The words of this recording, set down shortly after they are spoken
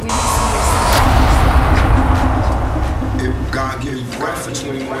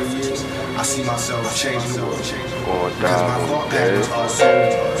myself changing the world. Going Because down my one thought day. patterns are so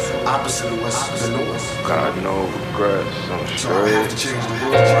opposite of what's the norm. Got no regrets, I'm So I have to straight. change the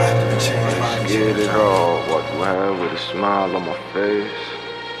world, I have to be changed by Ain't scared at all. Walk around with a smile on my face.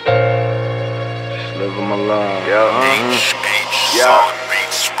 Just living my life.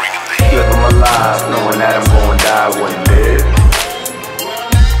 Living my life, knowing that I'm gonna die one day.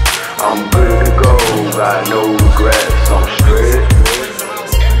 I'm good to go, got no regrets, I'm straight.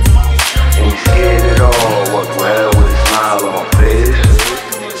 Ain't scared at all, walk around with a smile on my face.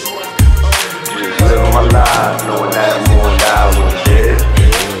 Just living my life, knowing that I'm gonna die one day.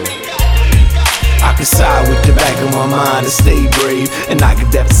 I can side with the back of my mind and stay brave, and I give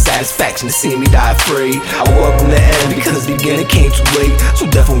death the satisfaction to see me die free. I welcome the end because the beginning came too late, so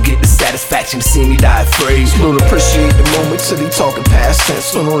death won't get the satisfaction to see me die free. Don't appreciate the moment till they talking past tense,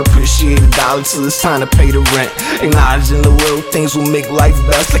 so don't appreciate the dollar till it's time to pay the rent. Acknowledging the little things will make life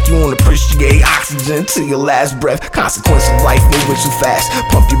best, like you won't appreciate oxygen till your last breath. Consequence of life moving too fast,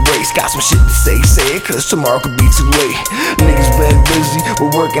 pump your brakes, got some shit to say it, cause tomorrow could be too late. Niggas been busy,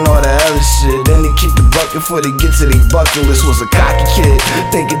 we're working all the other shit, then they keep the bucket before they get to their bucket list. Was a cocky kid,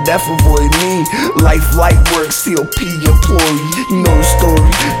 thinking death avoid me. Life, light work, COP employee. You know the story.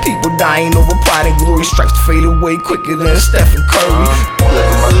 People dying over pride and glory. Stripes to fade away quicker than Stephen Curry.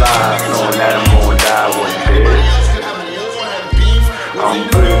 Living my life, knowing that I'm gonna die one day. I'm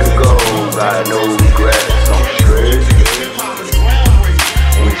good to go, got no regrets, I'm straight.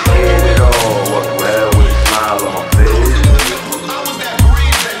 Ain't scared at all, walk around with a smile on my face.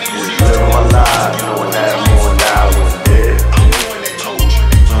 Just living my life, knowing that I'm gonna die one day.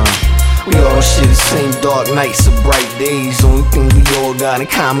 We all share the same dark nights or bright days. Only thing we all got in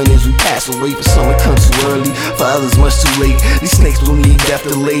common is we pass away. For some it comes too early, for others much too late. These snakes will need death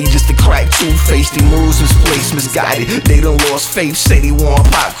delayed just to crack two-faced. They moves misplaced, misguided. They done lost faith, say they want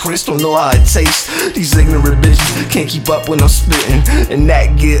pop Chris, don't know how it tastes. These ignorant bitches can't keep up when I'm spitting, and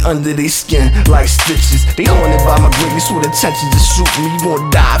that get under their skin like stitches. They haunted by my greatness with intention to shoot me. You gon'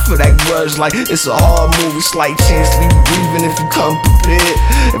 die for that grudge like it's a hard movie. Slight chance to be breathing if you come prepared.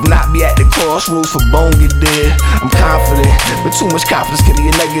 If not, be at the crossroads for bone get dead. I'm confident, but too much confidence can be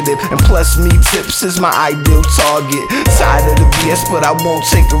a negative. And plus me, tips is my ideal target. Tired of the BS, but I won't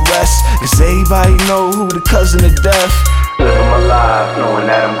take a rest, cause everybody know who the cousin of death. Living my life, knowing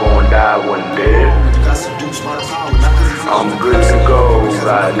that I'm gonna die one day. I'm good to go,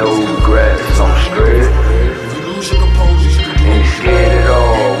 got no regrets, I'm straight. Ain't scared at all.